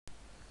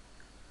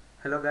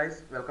Hello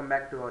guys, welcome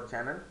back to our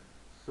channel.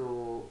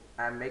 So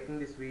I'm making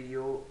this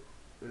video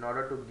in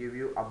order to give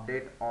you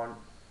update on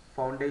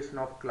Foundation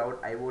of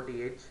Cloud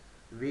IoT Edge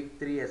week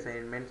 3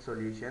 assignment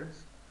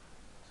solutions.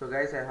 So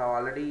guys, I have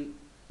already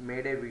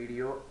made a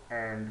video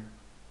and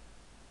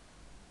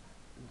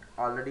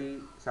already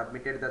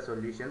submitted the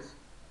solutions.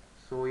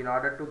 So in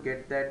order to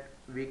get that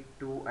week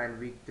 2 and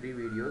week 3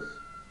 videos,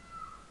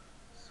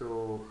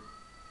 so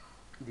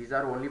these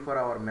are only for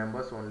our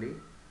members only.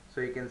 So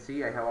you can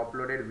see I have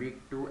uploaded week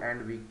 2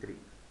 and week 3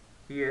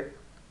 here.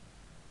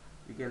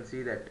 You can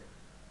see that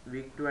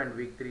week 2 and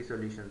week 3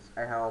 solutions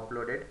I have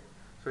uploaded.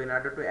 So in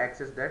order to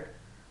access that,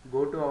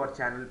 go to our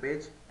channel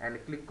page and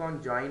click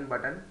on join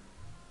button.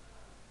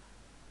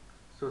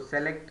 So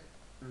select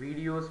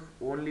videos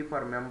only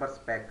for members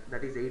pack,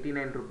 that is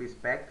 89 rupees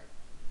pack.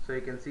 So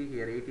you can see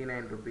here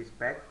 89 rupees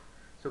pack.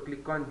 So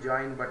click on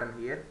join button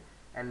here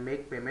and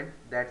make payment.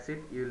 That's it,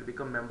 you will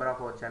become member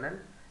of our channel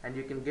and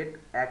you can get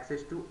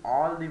access to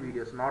all the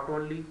videos, not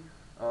only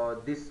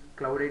this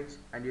Cloud Edge,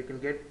 and you can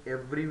get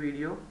every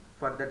video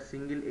for that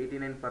single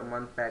 89 per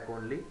month pack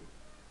only.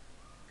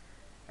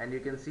 And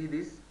you can see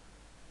this,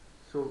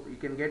 so you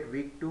can get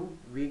week 2,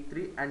 week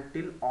 3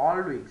 until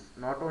all weeks,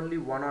 not only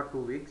 1 or 2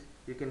 weeks.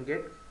 You can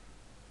get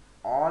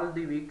all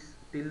the weeks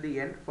till the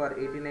end for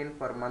 89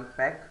 per month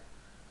pack.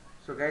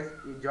 So guys,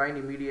 you join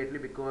immediately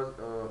because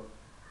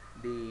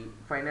the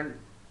final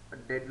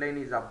deadline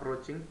is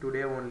approaching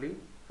today only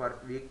for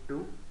week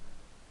 2.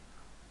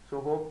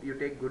 So hope you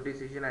take good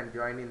decision and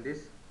join in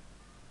this.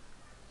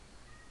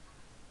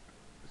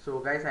 So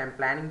guys, I am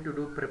planning to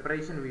do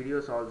preparation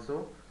videos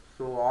also,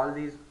 so all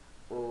these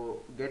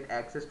get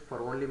access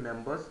for only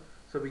members.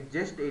 So with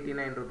just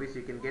 89 rupees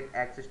you can get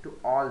access to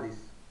all this.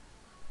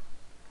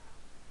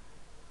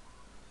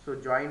 So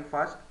join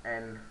first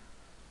and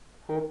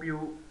hope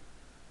you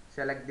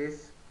select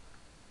this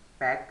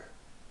pack.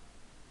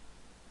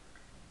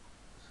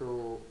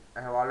 So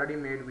I have already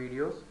made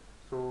videos,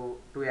 so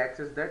to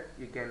access that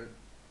you can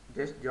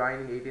just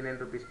join 89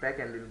 rupees pack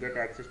and you'll get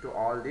access to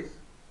all this.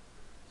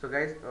 So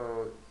guys,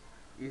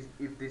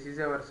 if this is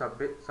our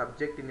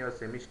subject in your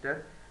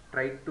semester,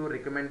 try to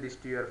recommend this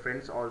to your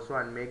friends also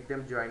and make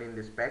them join in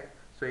this pack.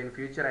 So in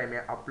future I may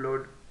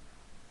upload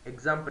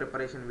exam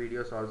preparation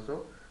videos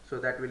also, so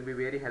that will be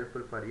very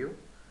helpful for you.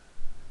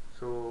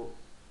 So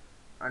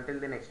until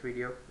the next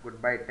video,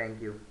 goodbye,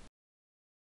 thank you.